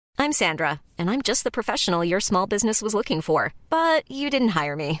I'm Sandra, and I'm just the professional your small business was looking for. But you didn't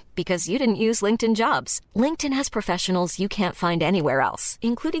hire me because you didn't use LinkedIn Jobs. LinkedIn has professionals you can't find anywhere else,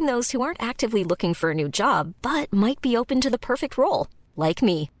 including those who aren't actively looking for a new job, but might be open to the perfect role, like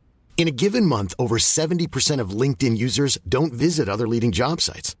me. In a given month, over 70% of LinkedIn users don't visit other leading job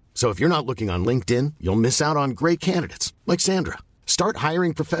sites. So if you're not looking on LinkedIn, you'll miss out on great candidates like Sandra. Start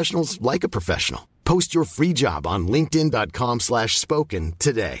hiring professionals like a professional. Post your free job on linkedin.com/spoken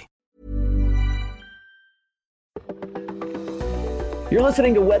today. You're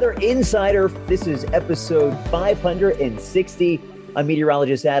listening to Weather Insider. This is episode 560. I'm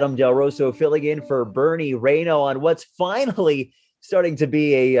meteorologist Adam Del Rosso filling in for Bernie Rayno on what's finally starting to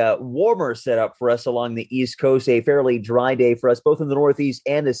be a warmer setup for us along the East Coast, a fairly dry day for us, both in the Northeast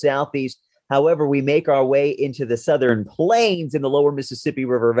and the Southeast. However, we make our way into the Southern Plains in the lower Mississippi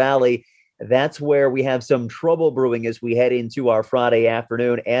River Valley. That's where we have some trouble brewing as we head into our Friday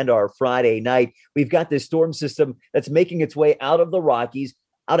afternoon and our Friday night. We've got this storm system that's making its way out of the Rockies,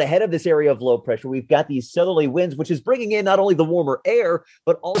 out ahead of this area of low pressure. We've got these southerly winds, which is bringing in not only the warmer air,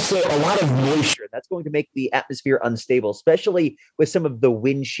 but also a lot of moisture. That's going to make the atmosphere unstable, especially with some of the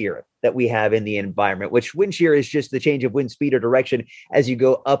wind shear that we have in the environment, which wind shear is just the change of wind speed or direction as you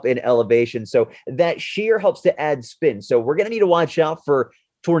go up in elevation. So that shear helps to add spin. So we're going to need to watch out for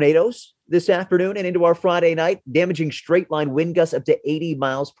tornadoes this afternoon and into our Friday night, damaging straight line wind gusts up to 80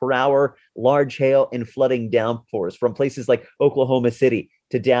 miles per hour, large hail and flooding downpours from places like Oklahoma City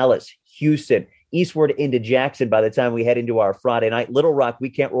to Dallas, Houston, eastward into Jackson by the time we head into our Friday night. Little Rock, we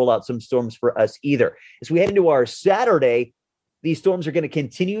can't rule out some storms for us either. As we head into our Saturday, these storms are going to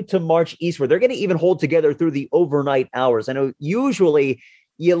continue to march eastward. They're going to even hold together through the overnight hours. I know usually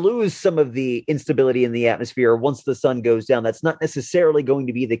you lose some of the instability in the atmosphere once the sun goes down. That's not necessarily going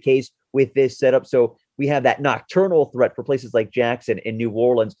to be the case with this setup. So we have that nocturnal threat for places like Jackson and New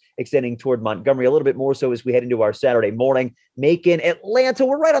Orleans extending toward Montgomery a little bit more so as we head into our Saturday morning. Macon, Atlanta,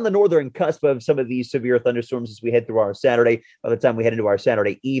 we're right on the northern cusp of some of these severe thunderstorms as we head through our Saturday. By the time we head into our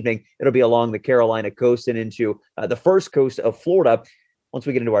Saturday evening, it'll be along the Carolina coast and into the first coast of Florida. Once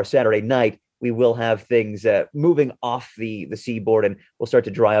we get into our Saturday night, we will have things moving off the seaboard, and we'll start to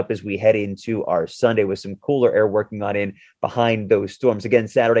dry up as we head into our Sunday with some cooler air working on in behind those storms. Again,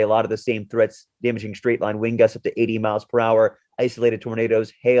 Saturday, a lot of the same threats, damaging straight line wind gusts up to 80 miles per hour, isolated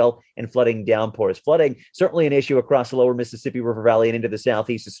tornadoes, hail, and flooding downpours. Flooding, certainly an issue across the lower Mississippi River Valley and into the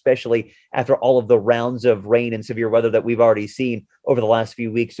Southeast, especially after all of the rounds of rain and severe weather that we've already seen over the last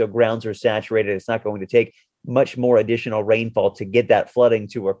few weeks. So grounds are saturated. It's not going to take much more additional rainfall to get that flooding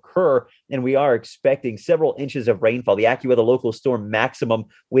to occur. And we are expecting several inches of rainfall. The AccuWeather local storm maximum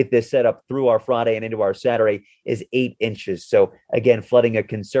with this setup through our Friday and into our Saturday is 8 inches. So again, flooding a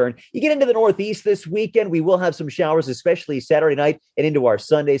concern. You get into the Northeast this weekend, we will have some showers, especially Saturday night and into our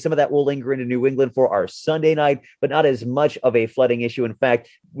Sunday. Some of that will linger into New England for our Sunday night, but not as much of a flooding issue. In fact,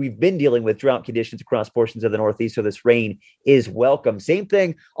 we've been dealing with drought conditions across portions of the Northeast, so this rain is welcome. Same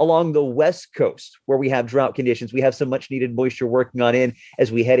thing along the West Coast, where we have drought conditions. We have some much needed moisture working on in as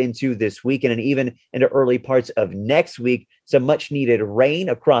we head into this weekend and even into early parts of next week. Some much needed rain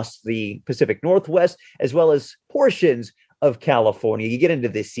across the Pacific Northwest, as well as portions of California. You get into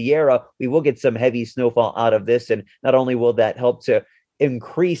the Sierra, we will get some heavy snowfall out of this. And not only will that help to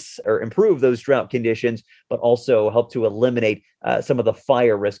increase or improve those drought conditions, but also help to eliminate some of the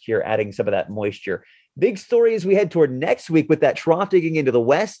fire risk here, adding some of that moisture. Big story as we head toward next week with that trough digging into the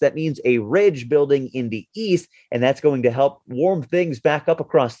west. That means a ridge building in the east, and that's going to help warm things back up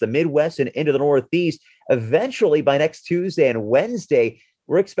across the Midwest and into the Northeast. Eventually, by next Tuesday and Wednesday,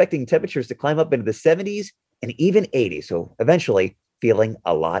 we're expecting temperatures to climb up into the 70s and even 80s. So eventually, feeling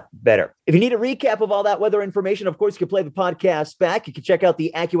a lot better. If you need a recap of all that weather information, of course, you can play the podcast back. You can check out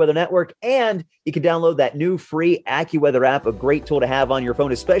the AccuWeather Network, and you can download that new free AccuWeather app, a great tool to have on your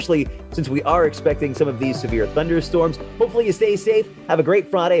phone, especially since we are expecting some of these severe thunderstorms. Hopefully you stay safe. Have a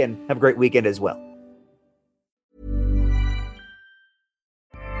great Friday and have a great weekend as well.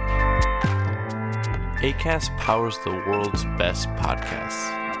 Acast powers the world's best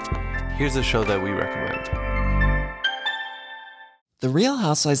podcasts. Here's a show that we recommend. The Real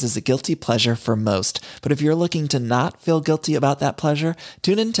Housewives is a guilty pleasure for most, but if you're looking to not feel guilty about that pleasure,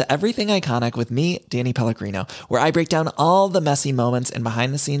 tune in to Everything Iconic with me, Danny Pellegrino, where I break down all the messy moments and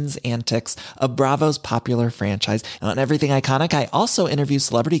behind-the-scenes antics of Bravo's popular franchise. And on Everything Iconic, I also interview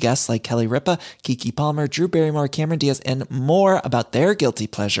celebrity guests like Kelly Ripa, Keke Palmer, Drew Barrymore, Cameron Diaz, and more about their guilty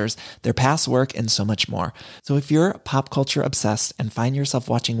pleasures, their past work, and so much more. So if you're pop culture obsessed and find yourself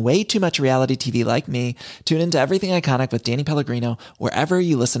watching way too much reality TV like me, tune in to Everything Iconic with Danny Pellegrino, wherever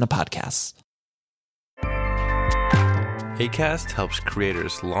you listen to podcasts. Acast helps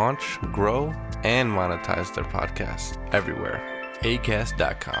creators launch, grow, and monetize their podcasts everywhere.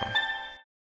 Acast.com.